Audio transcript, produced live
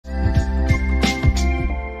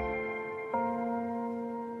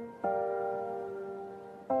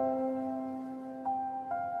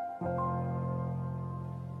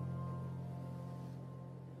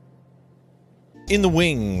In the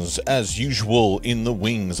wings, as usual, in the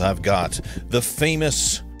wings, I've got the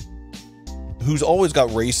famous, who's always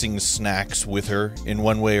got racing snacks with her in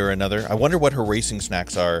one way or another. I wonder what her racing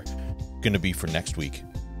snacks are going to be for next week.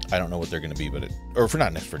 I don't know what they're going to be, but for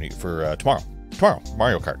tomorrow. Tomorrow,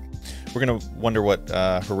 Mario Kart. We're going to wonder what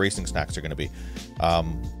her racing snacks are going to be. I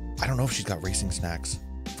don't know if she's got racing snacks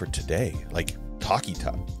for today, like talkie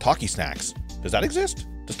snacks. Does that exist?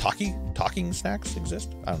 Does talking snacks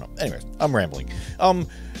exist? I don't know. Anyways, I'm rambling.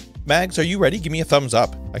 Mags, are you ready? Give me a thumbs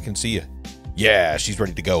up. I can see you. Yeah, she's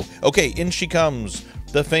ready to go. Okay, in she comes,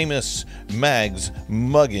 the famous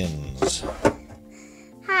MagsMuggins.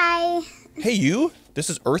 Hi. Hey, you. This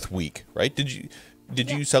is Earth Week, right? Did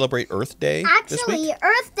you celebrate Earth Day this week? Actually,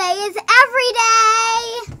 Earth Day is every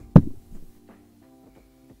day.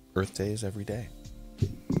 Earth Day is every day.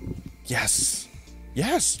 Yes.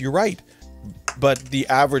 Yes, you're right. But the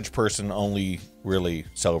average person only really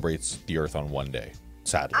celebrates the Earth on one day,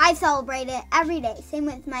 sadly. I celebrate it every day. Same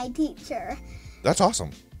with my teacher. That's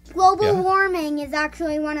awesome. Global warming is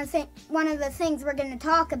actually one of the things we're going to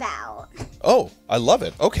talk about. Oh, I love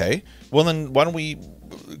it. Okay. Well, then why don't we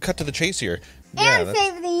cut to the chase here? And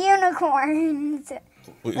save the unicorns,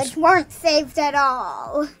 which weren't saved at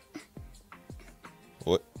all.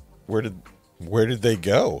 What? Where did they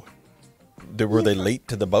go? Were they late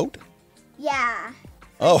to the boat? Yeah.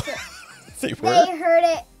 Oh, they were? They heard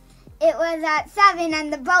it. It was at 7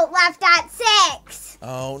 and the boat left at 6.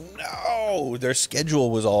 Oh, no. Their schedule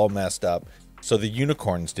was all messed up. So the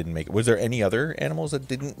unicorns didn't make it. Was there any other animals that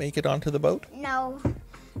didn't make it onto the boat? No.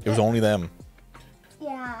 It was only them.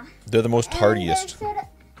 Yeah. They're the most hardiest. There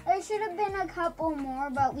should have been a couple more,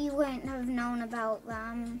 but we wouldn't have known about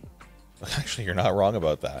them. Actually, you're not wrong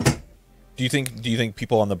about that. Do you think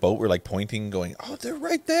people on the boat were like pointing, going, "Oh, they're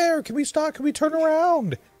right there. Can we stop? Can we turn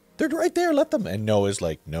around? They're right there. Let them." And Noah's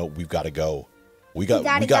like, "No, we've got to go. We got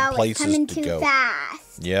places to go. It's coming too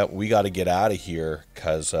fast." Yeah, we got to get out of here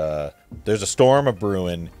because there's a storm a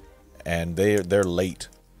brewing, and they're late.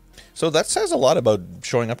 So that says a lot about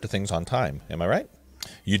showing up to things on time. Am I right?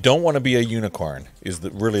 You don't want to be a unicorn is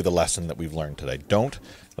really the lesson that we've learned today. Let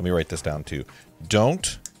me write this down too.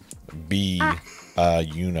 Don't be a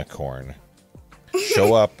unicorn.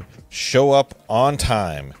 Show up on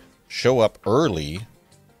time. Show up early.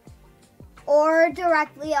 Or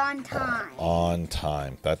directly on time. On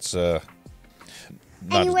time. That's not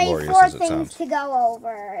anyway, as glorious 4 as it things sounds. to go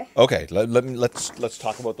over. Okay, let's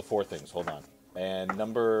talk about the 4 things. Hold on. And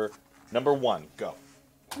number 1, go.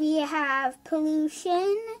 We have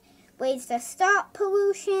pollution, ways to stop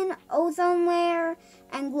pollution, ozone layer,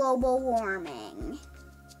 and global warming.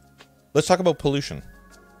 Let's talk about pollution.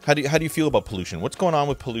 How do you feel about pollution? What's going on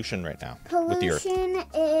with pollution right now with the Earth? Pollution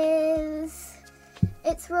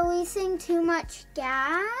it's releasing too much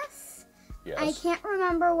gas. Yes. I can't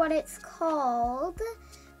remember what it's called,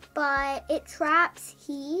 but it traps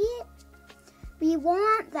heat. We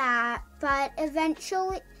want that, but at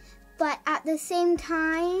the same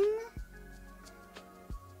time,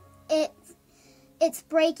 it's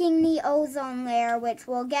breaking the ozone layer, which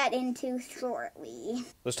we'll get into shortly.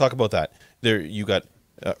 Let's talk about that. There, you got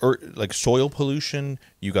like soil pollution,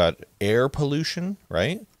 you got air pollution,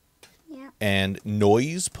 right? Yeah. And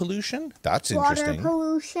noise pollution. That's interesting. Water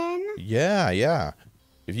pollution. Yeah.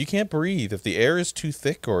 If you can't breathe, if the air is too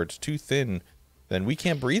thick or it's too thin, then we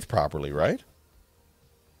can't breathe properly, right?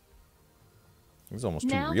 It's almost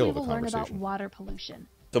too real of a conversation. Now we will learn about water pollution.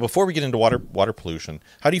 So before we get into water pollution,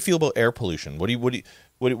 how do you feel about air pollution? What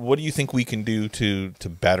do you think we can do to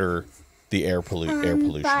better the air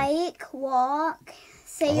pollution? Bike, walk.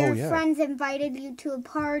 Say your friends invited you to a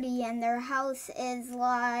party and their house is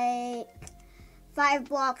like 5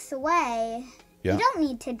 blocks away. Yeah. You don't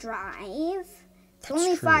need to drive. It's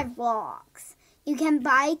only 5 blocks. You can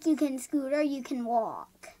bike, you can scooter, you can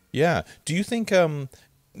walk. Yeah. Do you think or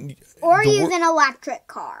use an electric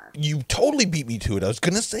car? You totally beat me to it. I was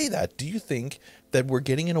going to say that. Do you think that we're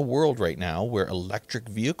getting in a world right now where electric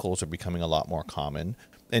vehicles are becoming a lot more common?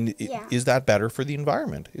 And is that better for the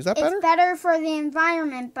environment? Is that better? It's better for the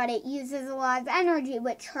environment, but it uses a lot of energy,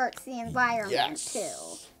 which hurts the environment too.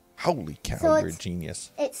 Holy cow, you're a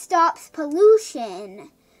genius. It stops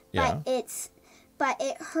pollution, Yeah. but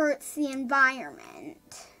it hurts the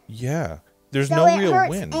environment. Yeah. There's So no it real hurts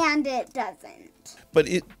win. and it doesn't. But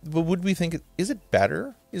would we think is it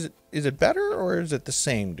better? Is it better or is it the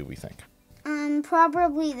same, do we think?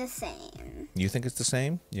 Probably the same. You think it's the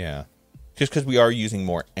same? Yeah. Just because we are using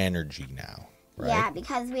more energy now, right? Yeah,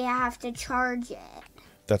 because we have to charge it.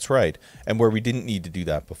 That's right. And where we didn't need to do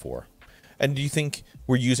that before. And do you think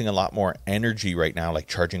we're using a lot more energy right now, like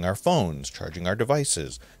charging our phones, charging our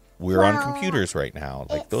devices, we're on computers right now,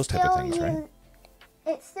 like those type of things, right?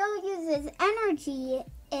 It still uses energy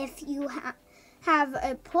if you have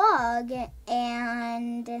a plug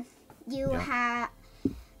and you have,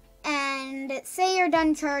 and say you're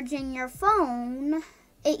done charging your phone,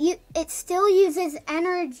 it still uses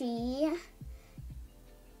energy,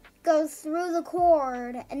 goes through the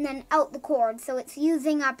cord and then out the cord, so it's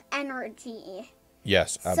using up energy.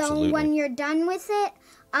 Yes, absolutely. So when you're done with it,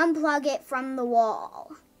 unplug it from the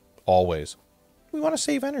wall. Always. We want to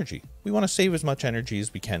save energy. We want to save as much energy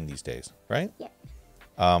as we can these days, right? Yeah.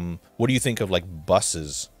 What do you think of like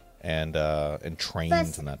buses and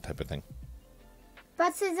trains and that type of thing?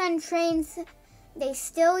 Buses and trains, they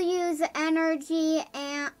still use energy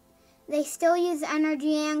and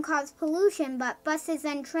cause pollution, but buses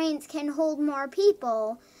and trains can hold more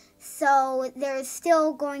people, so there's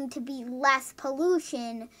still going to be less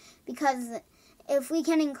pollution, because if we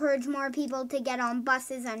can encourage more people to get on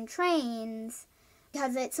buses and trains,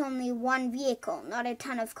 because it's only one vehicle, not a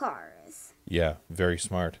ton of cars. Yeah, very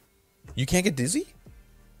smart. You can't get dizzy?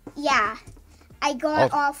 Yeah. I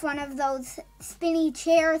got off one of those spinny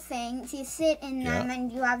chair things. You sit in them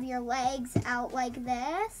and you have your legs out like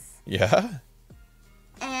this. Yeah.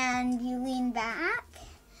 And you lean back.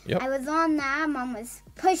 Yep. I was on that. Mom was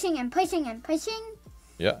pushing and pushing and pushing.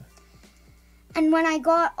 Yeah. And when I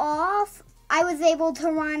got off, I was able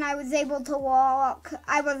to run. I was able to walk.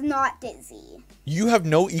 I was not dizzy. You have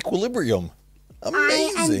no equilibrium.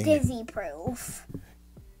 Amazing. I am dizzy-proof.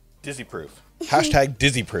 Dizzy-proof. Hashtag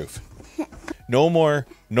dizzy-proof. No more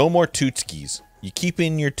tootskis. You keep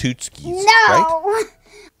in your tootskis. No.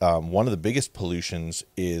 Right? One of the biggest pollutions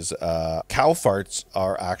is cow farts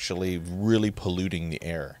are actually really polluting the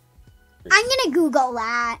air. I'm going to Google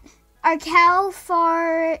that. Are cow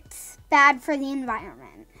farts bad for the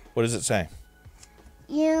environment? What does it say?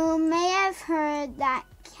 You may have heard that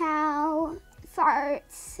cow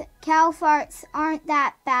farts aren't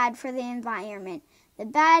that bad for the environment. The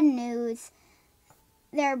bad news,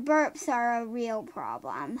 their burps are a real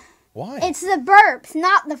problem. Why? It's the burps,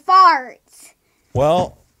 not the farts.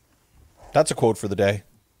 Well, that's a quote for the day.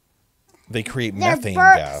 They create methane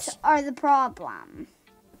burps gas. Are the problem.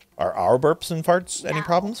 Are our burps and farts any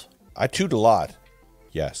problems? I toot a lot.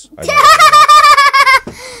 Yes.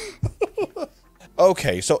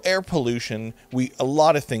 Okay, so air pollution, a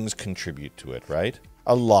lot of things contribute to it, right?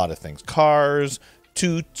 A lot of things. Cars,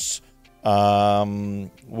 toots,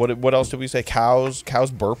 what else did we say? Cows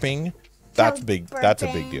burping. That's big. Burping. That's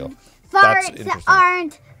a big deal. Farts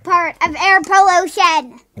aren't part of air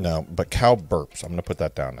pollution. No, but cow burps. I'm going to put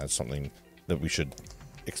that down as something that we should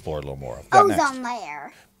explore a little more of. Ozone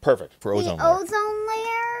layer. Perfect for ozone layer. The ozone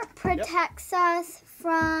layer protects us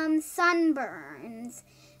from sunburns.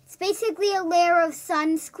 It's basically a layer of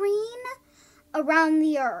sunscreen around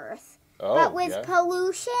the Earth. But with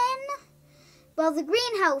pollution, well, the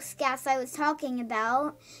greenhouse gas I was talking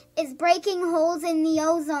about is breaking holes in the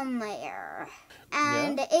ozone layer.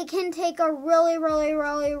 And it can take a really, really,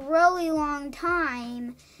 really, really long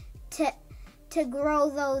time to grow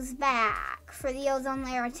those back for the ozone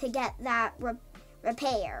layer to get that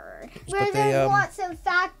repaired. Where there's lots of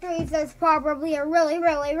factories, there's probably a really,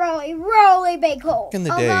 really, really, really big hole. In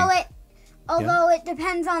the although it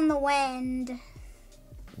depends on the wind.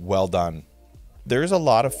 Well done. There's a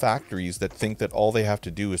lot of factories that think that all they have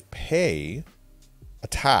to do is pay a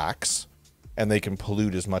tax and they can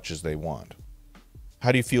pollute as much as they want.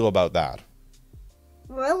 How do you feel about that?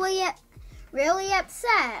 Really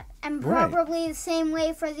upset, and probably the same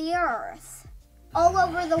way for the Earth. All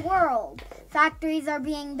over the world, factories are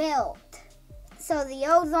being built. So the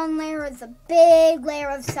ozone layer is a big layer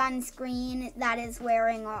of sunscreen that is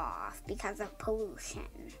wearing off because of pollution.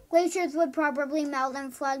 Glaciers would probably melt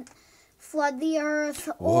and flood the Earth,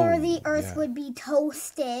 or the Earth would be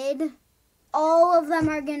toasted. All of them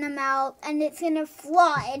are going to melt, and it's going to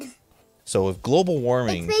flood. So if global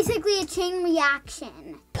warming... It's basically a chain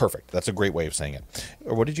reaction. Perfect. That's a great way of saying it.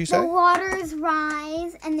 Or what did you say? The waters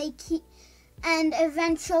rise, and and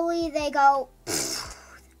eventually they go...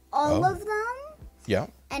 all of them? Yeah.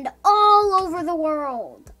 And all over the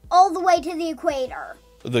world. All the way to the equator.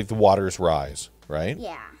 Like the waters rise, right?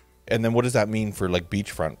 Yeah. And then what does that mean for like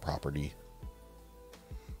beachfront property?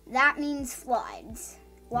 That means floods.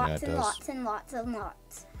 Lots and lots and lots and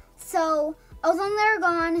lots. So, ozone layer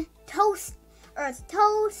gone, Earth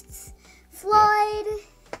toasts, flood.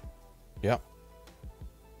 Yep.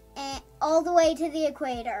 And all the way to the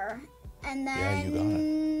equator. And then you got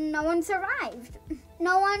it. No one survived.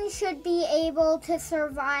 No one should be able to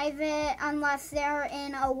survive it unless they're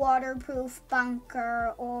in a waterproof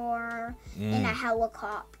bunker or in a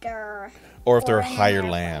helicopter. Or if they're in an higher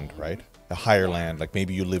airplane. land, right? The higher land, like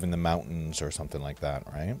maybe you live in the mountains or something like that,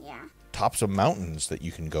 right? Yeah. Tops of mountains that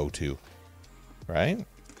you can go to, right?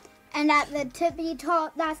 And at the tippy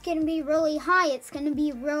top, that's going to be really high. It's going to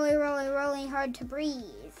be really, really, really hard to breathe.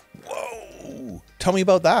 Whoa! Tell me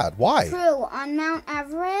about that. Why? True. On Mount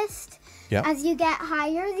Everest, Yeah. as you get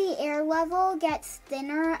higher, the air level gets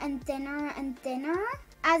thinner and thinner and thinner.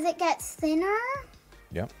 As it gets thinner,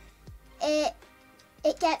 Yeah. it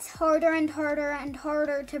gets harder and harder and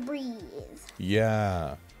harder to breathe.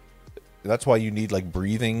 Yeah. That's why you need like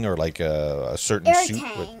breathing or like a certain Air suit.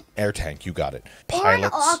 tank. Air tank, you got it. Or Pilots,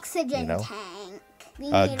 an oxygen you know? tank.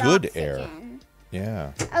 We need Good oxygen. air.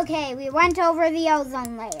 Yeah. Okay, we went over the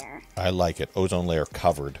ozone layer. I like it. Ozone layer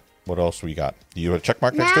covered. What else we got? Do you have a check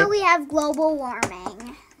mark next to Now it? we have global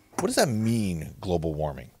warming. What does that mean, global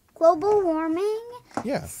warming? Global warming?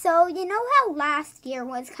 Yeah. So, you know how last year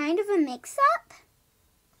was kind of a mix-up?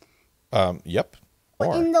 Yep.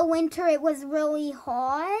 Or. In the winter, it was really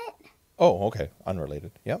hot. Oh, okay.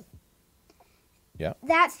 Unrelated. Yep. Yeah.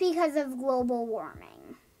 That's because of global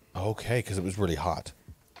warming. Okay, because it was really hot.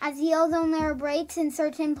 As the ozone layer breaks in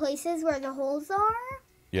certain places where the holes are,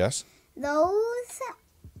 Yes. those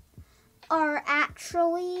are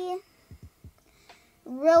actually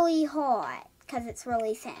really hot because it's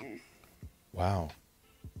really thin. Wow.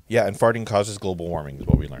 Yeah, and farting causes global warming is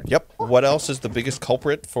what we learned. Yep. What else is the biggest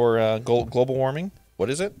culprit for global warming? What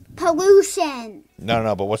is it? Pollution.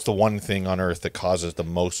 No, but what's the one thing on Earth that causes the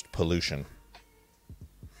most pollution?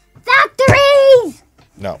 Factories!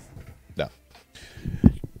 No.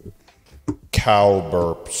 Cow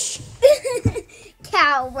burps.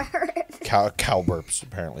 Cowbirds. Cow burps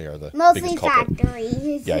apparently are the Mostly biggest culprit.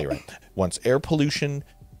 factories. Yeah, you're right. Once air pollution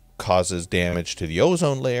causes damage to the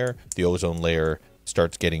ozone layer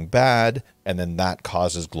starts getting bad, and then that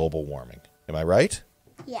causes global warming. Am I right?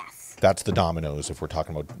 Yes. That's the dominoes if we're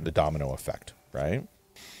talking about the domino effect, right?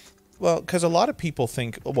 Well, because a lot of people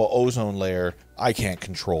think, well, ozone layer, I can't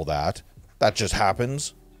control that. That just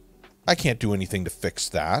happens. I can't do anything to fix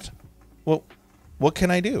that. Well, what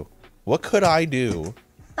can I do? What could I do?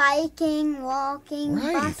 Biking, walking,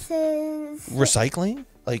 Right. buses. Recycling?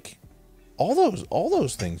 Like, all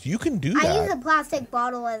those things. You can do I that. use a plastic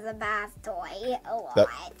bottle as a bath toy a lot.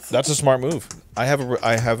 That's a smart move. I have a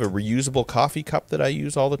reusable coffee cup that I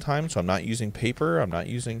use all the time, so I'm not using paper. I'm not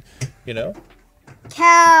using,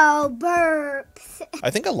 Cow burps. I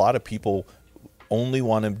think a lot of people only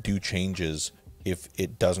want to do changes if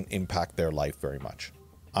it doesn't impact their life very much.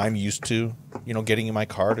 I'm used to, getting in my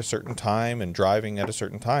car at a certain time and driving at a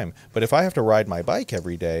certain time. But if I have to ride my bike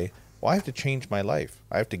every day, well, I have to change my life.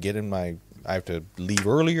 I have to leave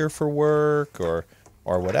earlier for work or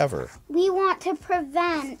whatever. We want to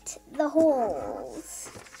prevent the holes.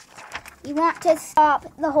 We want to stop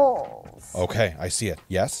the holes. Okay, I see it.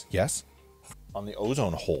 Yes. On the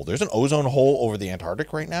ozone hole. There's an ozone hole over the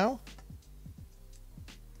Antarctic right now?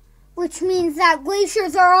 Which means that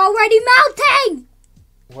glaciers are already melting!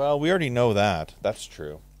 Well, we already know that. That's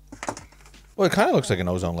true. Well, it kind of looks like an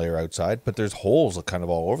ozone layer outside, but there's holes kind of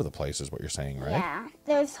all over the place is what you're saying, right? Yeah,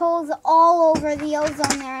 there's holes all over the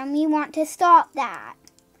ozone layer, and we want to stop that.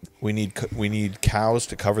 We need cows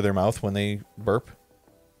to cover their mouth when they burp.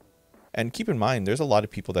 And keep in mind, there's a lot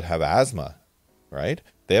of people that have asthma, right?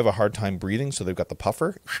 They have a hard time breathing, so they've got the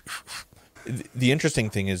puffer. The interesting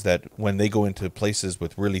thing is that when they go into places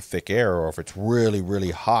with really thick air, or if it's really,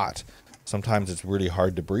 really hot, sometimes it's really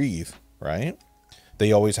hard to breathe, right?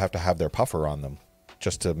 They always have to have their puffer on them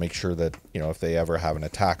just to make sure that, if they ever have an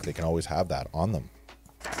attack, they can always have that on them.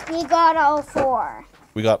 We got all four.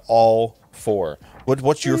 We got all four.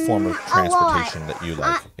 What's your form of transportation that you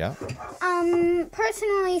like? Yeah?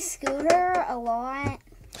 Personally, scooter a lot.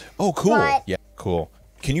 Oh, cool. But, yeah, cool.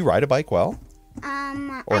 Can you ride a bike well?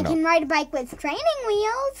 I can ride a bike with training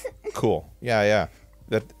wheels. Cool. Yeah.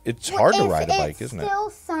 It's hard to ride a bike, isn't it? If it's still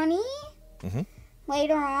sunny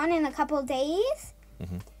later on in a couple of days,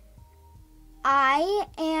 I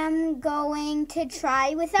am going to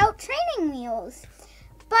try without training wheels.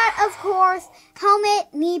 But of course,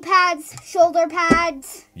 helmet, knee pads, shoulder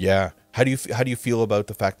pads. Yeah. How do you feel about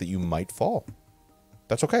the fact that you might fall?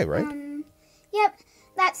 That's okay, right? Yep,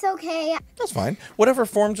 that's okay. That's fine. Whatever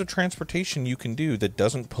forms of transportation you can do that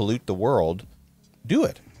doesn't pollute the world, do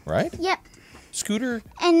it, right? Yep. Scooter,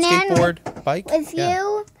 And then skateboard, bike. With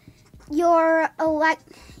you, your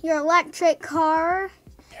electric car,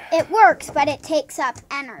 it works, but it takes up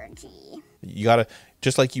energy. You gotta,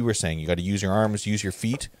 just like you were saying, you gotta use your arms, use your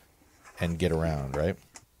feet, and get around, right?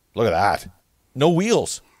 Look at that. No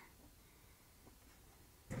wheels.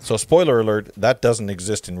 So spoiler alert, that doesn't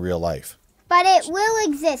exist in real life. But it will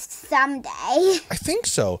exist someday. I think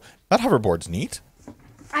so. That hoverboard's neat.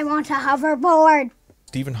 I want a hoverboard.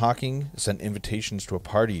 Stephen Hawking sent invitations to a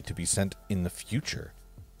party to be sent in the future.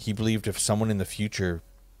 He believed if someone in the future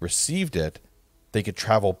received it, they could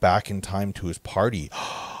travel back in time to his party.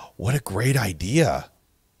 What a great idea.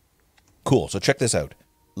 Cool, so check this out.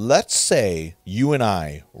 Let's say you and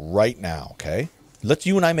I right now, okay? Let's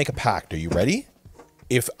you and I make a pact. Are you ready?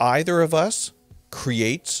 If either of us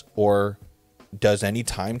creates or does any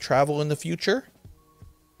time travel in the future,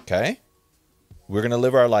 okay? We're going to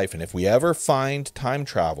live our life, and if we ever find time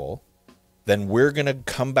travel, then we're going to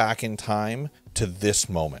come back in time to this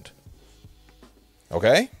moment.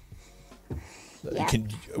 Okay? Yeah.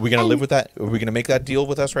 Are we going to live with that? Are we going to make that deal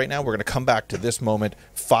with us right now? We're going to come back to this moment,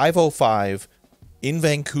 5:05 in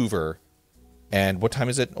Vancouver. And what time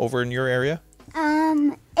is it over in your area?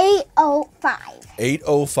 8:05.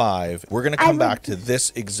 8:05. We're going to come back to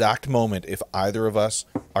this exact moment if either of us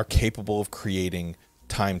are capable of creating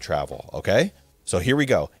time travel, okay? So here we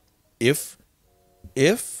go. If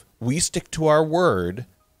we stick to our word,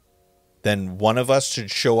 then one of us should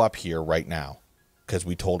show up here right now because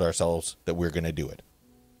we told ourselves that we're going to do it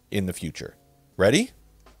in the future. Ready?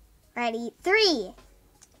 Ready. 3,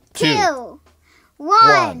 2, 2,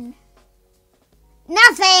 1.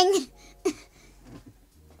 Nothing.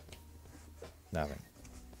 Nothing.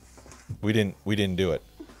 We didn't do it.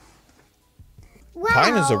 Well,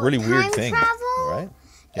 Time is a really weird thing, time travel right?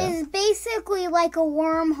 Yeah. is basically like a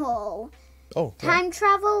wormhole. Oh, Time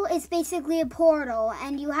travel is basically a portal,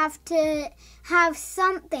 and you have to have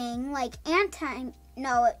something like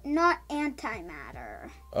not antimatter.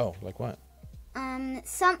 Oh, like what?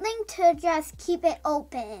 Something to just keep it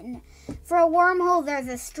open. For a wormhole, there's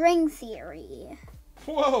a string theory.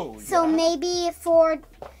 Whoa. So maybe for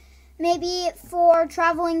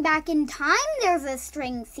traveling back in time, there's a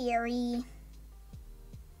string theory.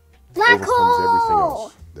 Black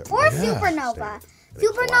hole or supernova.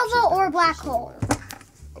 Supernova or black hole.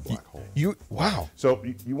 A black hole. Wow. So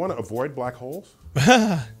you want to avoid black holes?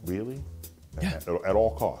 Really? Yeah. At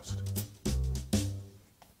all cost.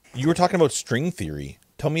 You were talking about string theory.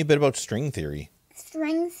 Tell me a bit about string theory.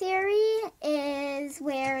 String theory is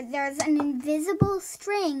where there's an invisible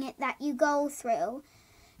string that you go through.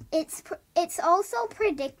 It's also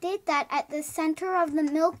predicted that at the center of the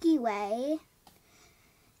Milky Way,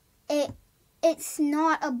 it's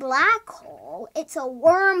not a black hole, it's a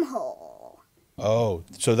wormhole. Oh,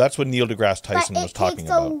 so that's what Neil deGrasse Tyson was talking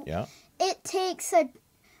about, yeah? It takes a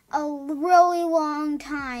really long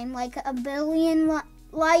time, like a billion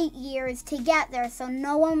light years to get there, so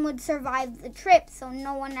no one would survive the trip, so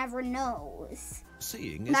no one ever knows.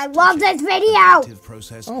 And I love this video!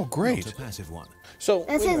 Process, oh, great. not a passive one. So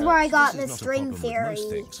This is where I got the string theory.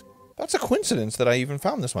 That's a coincidence that I even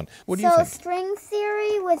found this one. What do you think? So string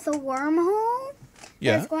theory with a wormhole,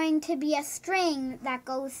 Yeah. there's going to be a string that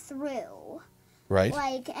goes through. Right.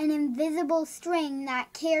 Like an invisible string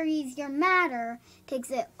that carries your matter,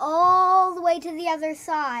 takes it all the way to the other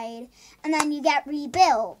side, and then you get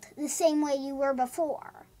rebuilt the same way you were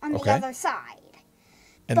before on the other side.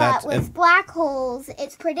 And but with black holes,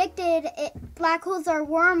 it's predicted black holes are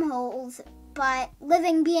wormholes, but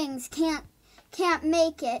living beings can't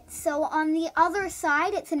make it. So on the other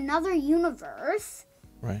side, it's another universe.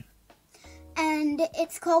 Right. And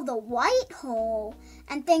it's called the white hole,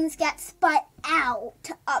 and things get spat out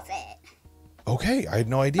of it. Okay, I had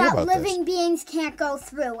no idea about this. But living beings can't go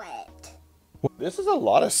through it. Well, this is a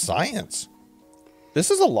lot of science.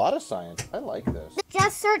 I like this.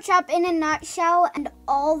 Just search up In a Nutshell, and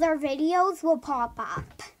all their videos will pop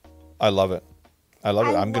up. I love it. I love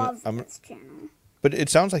this channel. But it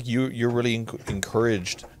sounds like you're really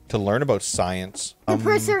encouraged to learn about science. The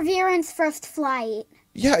Perseverance first flight.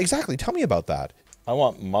 Yeah, exactly. Tell me about that. I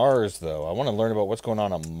want Mars, though. I want to learn about what's going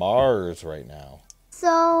on Mars right now.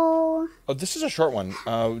 So. Oh, this is a short one.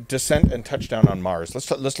 Descent and touchdown on Mars.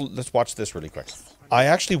 Let's watch this really quick. I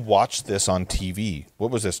actually watched this on TV.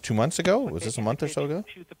 What was this? 2 months ago? Was this a month or so ago?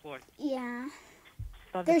 Yeah.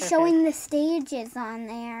 They're showing the stages on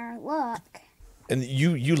there. Look. And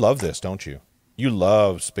you love this, don't you? You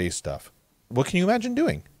love space stuff. What can you imagine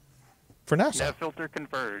doing for NASA? Net filter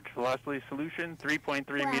converge. Velocity solution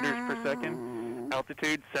 3.3 meters per second.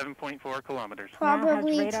 Altitude 7.4 kilometers.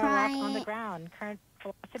 Probably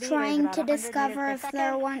trying to discover if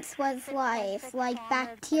there once was life, like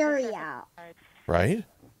bacteria. Right?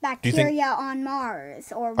 Bacteria on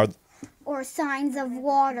Mars, or signs of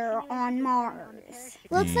water on Mars.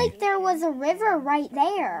 Looks like there was a river right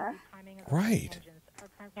there. Right.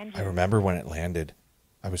 I remember when it landed.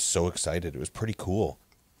 I was so excited. It was pretty cool.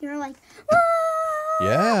 You're like, whoa!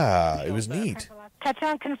 Yeah, it was neat.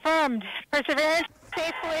 Touchdown confirmed. Perseverance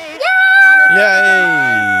safely.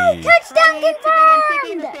 Yay! Touchdown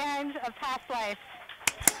confirmed!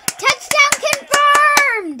 Touchdown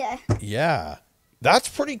confirmed! Yeah. That's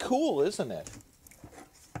pretty cool, isn't it?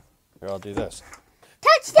 Here, I'll do this.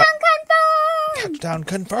 Touchdown confirmed! Touchdown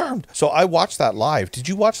confirmed. So I watched that live. Did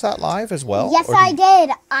you watch that live as well? Yes, Or I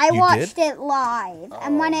did. I You watched did? it live.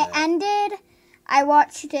 And Oh, when it man. ended, I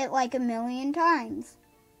watched it like a million times.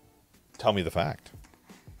 Tell me the fact.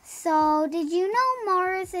 So, did you know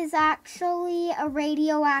Mars is actually a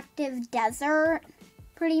radioactive desert?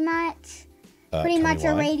 Pretty much. Pretty tell me much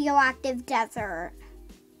a why. radioactive desert.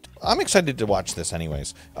 I'm excited to watch this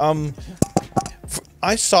anyways.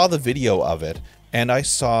 I saw the video of it, and I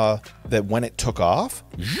saw that when it took off,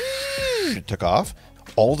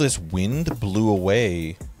 all this wind blew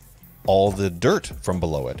away all the dirt from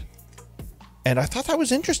below it. And I thought that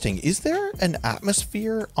was interesting. Is there an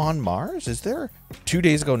atmosphere on Mars? Is there? 2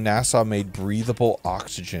 days ago, NASA made breathable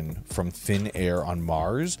oxygen from thin air on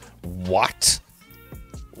Mars. What?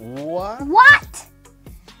 What? What?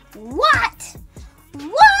 What?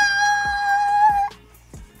 What?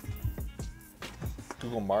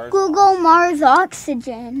 Google Mars. Google Mars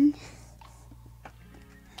oxygen.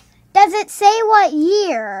 Does it say what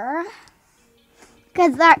year?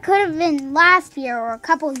 Because that could have been last year or a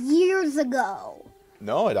couple years ago.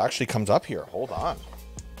 No, it actually comes up here. Hold on.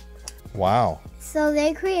 Wow. So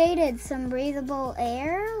they created some breathable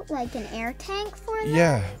air, like an air tank for them?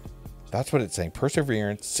 Yeah, that's what it's saying.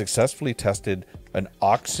 Perseverance successfully tested an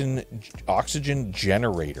oxygen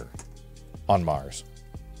generator on Mars.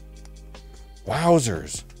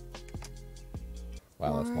 Wowzers.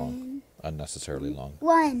 Wow, that's long. Unnecessarily long.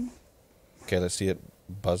 One. Okay, let's see it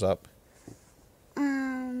buzz up.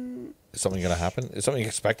 Is something going to happen? Is something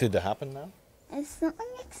expected to happen now? Is something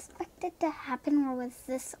expected to happen, or was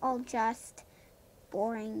this all just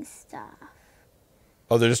boring stuff?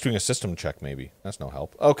 Oh, they're just doing a system check, maybe. That's no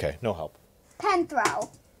help. Okay, no help. Pen throw.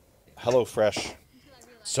 HelloFresh.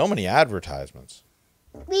 So many advertisements.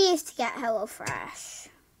 We used to get HelloFresh.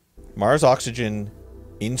 Mars Oxygen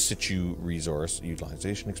In Situ Resource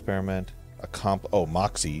Utilization Experiment.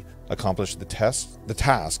 MOXIE accomplished the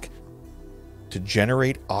task to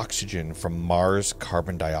generate oxygen from Mars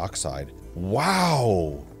carbon dioxide.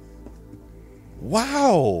 Wow.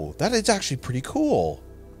 Wow. That is actually pretty cool,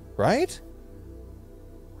 right?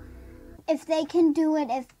 If they can do it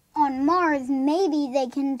on Mars, maybe they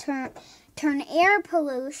can turn air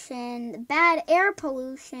pollution, bad air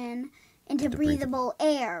pollution, into breathable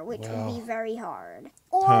air, which would be very hard.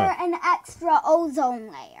 Or an extra ozone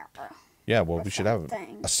layer. Yeah, well, we should have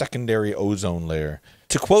something. a secondary ozone layer.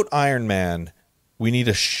 To quote Iron Man, we need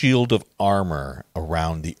a shield of armor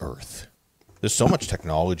around the Earth. There's so much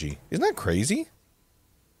technology. Isn't that crazy?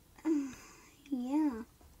 Yeah.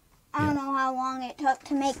 I don't know how long it took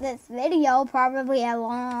to make this video. Probably a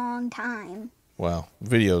long time. Well,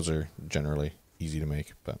 videos are generally easy to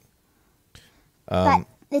make, but But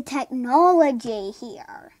the technology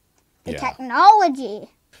here. The Yeah. technology.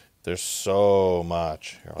 there's so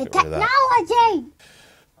much. Here, I'll The get rid of that. technology.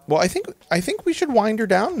 Well, I think we should wind her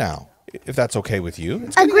down now, if that's okay with you.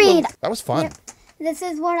 It's getting a Agreed. little- that was fun. Yep. This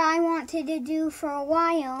is what I wanted to do for a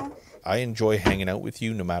while. I enjoy hanging out with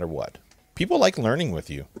you no matter what. People like learning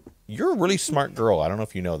with you. You're a really smart girl. I don't know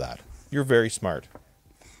if you know that. You're very smart.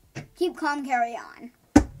 Keep calm, carry on.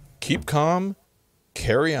 Keep calm,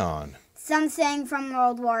 carry on. Some saying from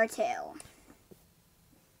World War II.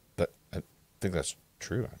 I think that's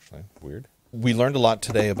true, actually. Weird. We learned a lot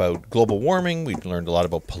today about global warming. We learned a lot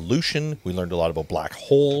about pollution. We learned a lot about black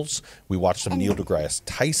holes. We watched some Neil deGrasse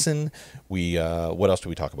Tyson. What else did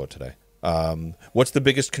we talk about today? What's the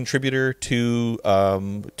biggest contributor to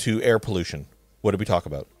air pollution? What did we talk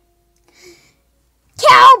about?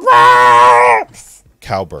 Cow burps!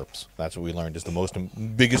 Cow burps. That's what we learned is the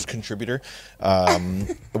biggest contributor.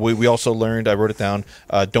 We also learned, I wrote it down,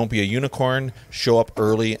 don't be a unicorn, show up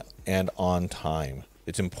early and on time.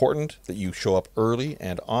 It's important that you show up early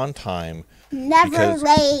and on time. Never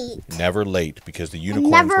late. Never late, because the And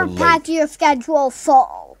unicorns never were pack late. your schedule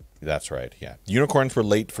full. That's right, yeah. Unicorns were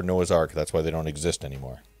late for Noah's Ark. That's why they don't exist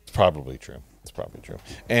anymore. It's probably true. It's probably true.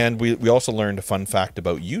 And we also learned a fun fact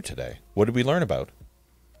about you today. What did we learn about?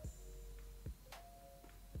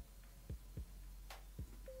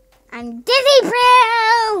 I'm dizzy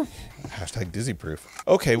proof. Hashtag dizzy proof.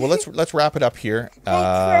 Okay, well let's wrap it up here. Thanks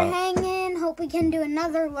for hanging. Hope we can do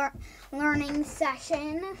another learning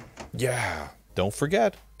session. Yeah. Don't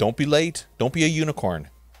forget. Don't be late. Don't be a unicorn.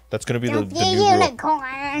 That's going to be Don't the be a new rule.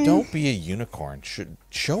 unicorn. Don't be a unicorn. Should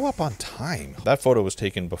show up on time. That photo was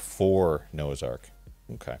taken before Noah's Ark.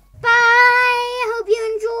 Okay. Bye. Hope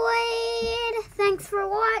you enjoyed. Thanks for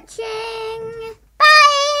watching.